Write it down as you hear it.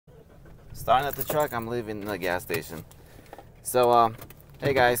Starting up the truck, I'm leaving the gas station. So,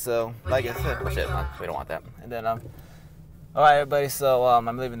 hey guys, so, like I said, oh shit, we don't want that. And then, alright everybody, so,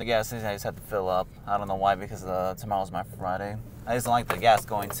 I'm leaving the gas station, I just have to fill up. I don't know why, because, tomorrow's my Friday. I just don't like the gas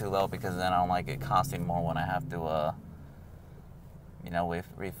going too low, because then I don't like it costing more when I have to, you know,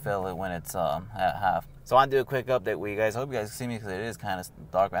 refill it when it's, at half. So I want to do a quick update with you guys. I hope you guys can see me, because it is kind of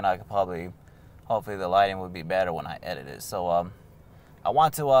dark right now. I could probably, hopefully the lighting would be better when I edit it. So, I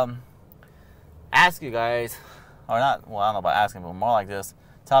want to, ask you guys, or not, well, I don't know about asking, but more like just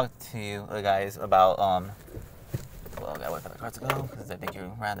talk to you guys about, well, I gotta wait for the car to go, because I think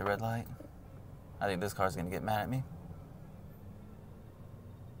you ran the red light. I think this car's gonna get mad at me.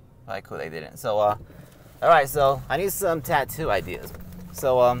 Like, cool, they didn't. So, alright, so I need some tattoo ideas.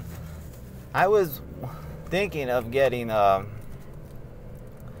 So, I was thinking of getting, what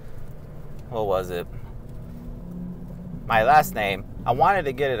was it? My last name. I wanted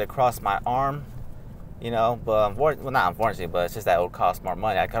to get it across my arm, you know, but well, not unfortunately, but it's just that it would cost more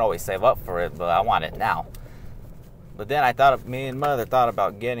money. I could always save up for it, but I want it now. But then I thought, me and Mother thought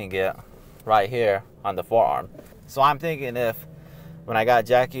about getting it right here on the forearm. So I'm thinking if, when I got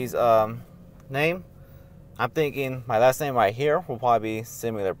Jackie's name, I'm thinking my last name right here will probably be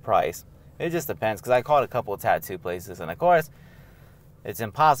similar price. It just depends, because I called a couple of tattoo places, and of course, it's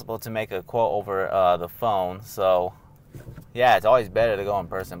impossible to make a quote over the phone, so yeah, it's always better to go in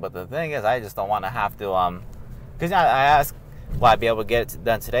person. But the thing is, I just don't want to have to, because I asked, will I be able to get it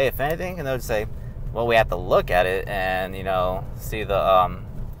done today, if anything? And they would say, well, we have to look at it and, you know, see the,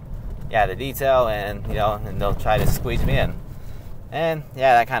 yeah, the detail, and, you know, and they'll try to squeeze me in. And,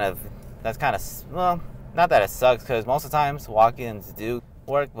 yeah, that's kind of, well, not that it sucks, because most of the times walk-ins do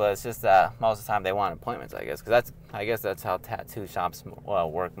work, but it's just that most of the time they want appointments, I guess, because I guess that's how tattoo shops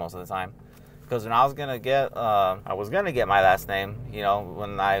work most of the time. Because when I was gonna get my last name, you know,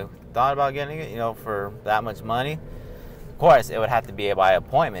 when I thought about getting it, you know, for that much money, of course it would have to be by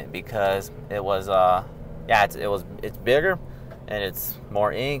appointment, because it was, yeah, it's bigger and it's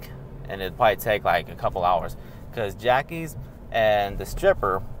more ink, and it'd probably take like a couple hours. Because Jackie's and the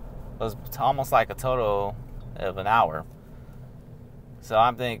stripper was almost like a total of an hour. So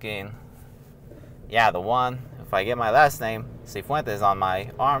I'm thinking, yeah, the one, if I get my last name, Cifuentes, on my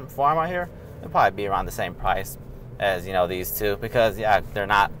forearm right here, it'll probably be around the same price as, you know, these two, because, yeah, they're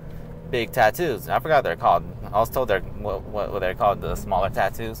not big tattoos. I forgot what they're called. I was told they're what they're called, the smaller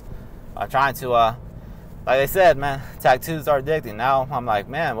tattoos. I'm trying to, like they said, man, tattoos are addicting. Now I'm like,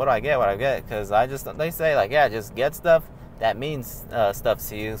 man, what do I get? Because they say, like, yeah, just get stuff that means stuff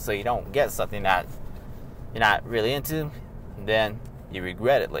to you, so you don't get something that you're not really into, and then you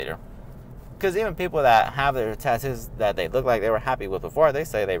regret it later. Because even people that have their tattoos that they look like they were happy with before, they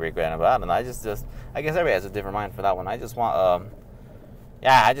say they regret about it. And I guess everybody has a different mind for that one. I just want,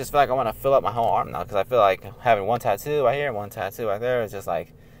 yeah, I just feel like I want to fill up my whole arm now, because I feel like having one tattoo right here and one tattoo right there is just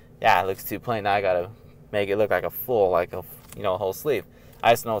like, yeah, it looks too plain. Now I gotta make it look like a full, like a, you know, a whole sleeve.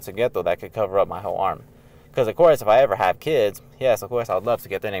 I just know what to get though that could cover up my whole arm. Because of course, if I ever have kids, yes, of course, I would love to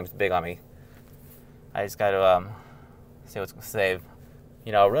get their names big on me. I just gotta see what's gonna save,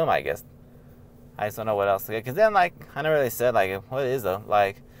 you know, room, I guess. I just don't know what else to get. Because then, like, I never really said, like, what is the,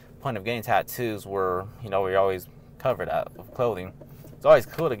 like, point of getting tattoos where, you know, where you're always covered up with clothing. It's always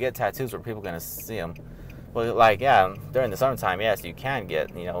cool to get tattoos where people are going to see them. But, like, yeah, during the summertime, yes, you can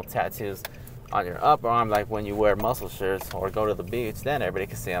get, you know, tattoos on your upper arm, like when you wear muscle shirts or go to the beach, then everybody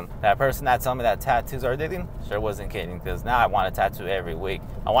can see them. That person that told me that tattoos are addicting, sure wasn't kidding, because now I want a tattoo every week.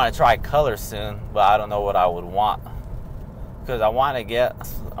 I want to try color soon, but I don't know what I would want. Because I want to get,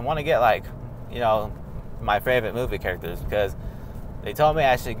 like, you know, my favorite movie characters, because they told me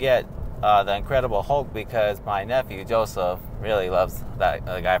I should get the Incredible Hulk, because my nephew Joseph really loves that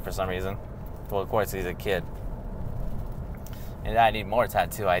guy for some reason. Well, of course he's a kid. And I need more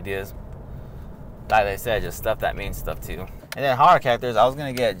tattoo ideas. Like they said, just stuff that means stuff to you. And then horror characters, I was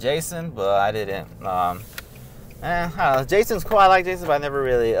gonna get Jason, but I didn't. I don't know. Jason's cool. I like Jason, but I never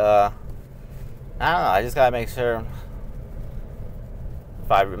really. I don't know. I just gotta make sure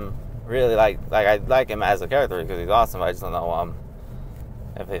if I really like I like him as a character, because he's awesome. I just don't know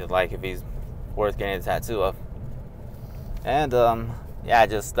if he's worth getting a tattoo of. And yeah,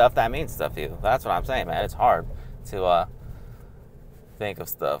 just stuff that means stuff to you. That's what I'm saying, man. It's hard to think of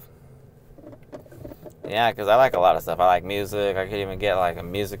stuff. Yeah, because I like a lot of stuff. I like music. I could even get like a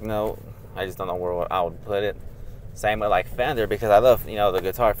music note. I just don't know where I would put it. Same with like Fender, because I love, you know, the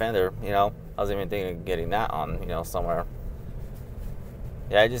guitar Fender. You know, I was even thinking of getting that on, you know, somewhere.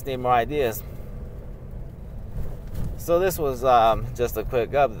 Yeah, I just need more ideas. So this was just a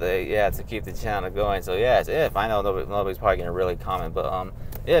quick update, yeah, to keep the channel going. So yeah, it's if I know nobody's probably gonna really comment, but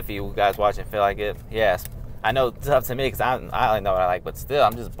if you guys watching feel like it. Yes, I know it's up to me because I only know what I like, but still,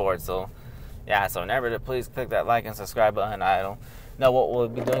 I'm just bored. So yeah, so remember to please click that like and subscribe button. I don't know what we'll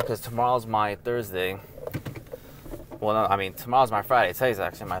be doing because tomorrow's my Thursday. Well, no, I mean tomorrow's my Friday. Today's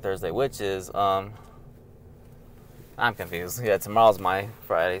actually my Thursday, which is I'm confused. Yeah, tomorrow's my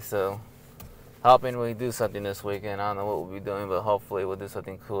Friday, so hoping we do something this weekend. I don't know what we'll be doing, but hopefully we'll do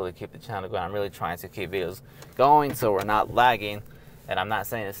something cool to keep the channel going. I'm really trying to keep videos going so we're not lagging, and I'm not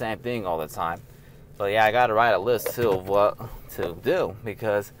saying the same thing all the time. But yeah, I gotta write a list too of what to do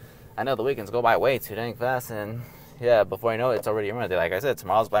because I know the weekends go by way too dang fast, and yeah, before you know it, it's already Monday. Like I said,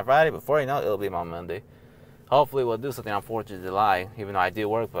 tomorrow's my Friday. Before you know it, it'll be my Monday. Hopefully we'll do something on 4th of July, even though I do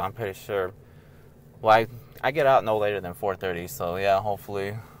work, but I'm pretty sure, well, I get out no later than 4:30, so yeah,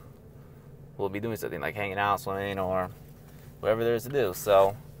 hopefully we'll be doing something like hanging out, swimming, or whatever there is to do.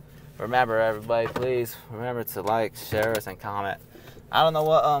 So remember, everybody, please remember to like, share us, and comment. I don't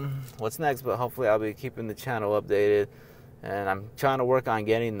know what's next, but hopefully I'll be keeping the channel updated. And I'm trying to work on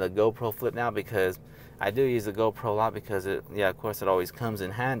getting the GoPro flip now because I do use the GoPro a lot because of course it always comes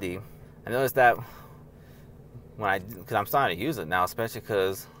in handy. I noticed that because I'm starting to use it now, especially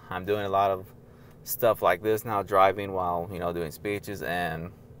because I'm doing a lot of stuff like this now, driving while doing speeches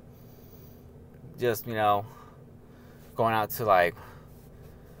and just going out to like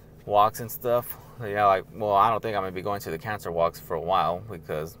walks and stuff. Like, well, I don't think I'm gonna be going to the cancer walks for a while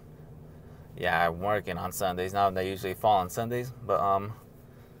because yeah, I'm working on Sundays now. They usually fall on Sundays, but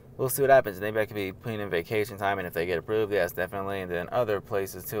we'll see what happens. Maybe I could be putting in vacation time, and if they get approved, yes, definitely. And then other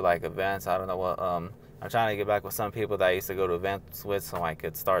places too, like events. I don't know what. I'm trying to get back with some people that I used to go to events with, so I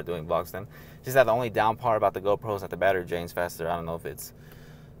could start doing vlogs then. Just that the only down part about the GoPro is that the battery drains faster. I don't know if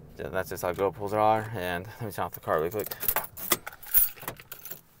that's just how GoPros are. And let me turn off the car really quick.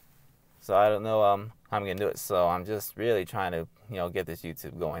 So I don't know how I'm gonna do it. So I'm just really trying to get this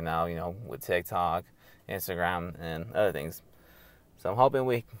YouTube going now. With TikTok, Instagram, and other things. So I'm hoping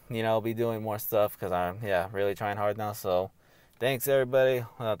we be doing more stuff because I'm really trying hard now. So thanks everybody.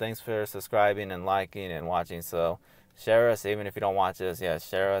 Thanks for subscribing and liking and watching. So share us even if you don't watch us. Yeah,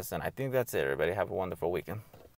 share us. And I think that's it. Everybody have a wonderful weekend.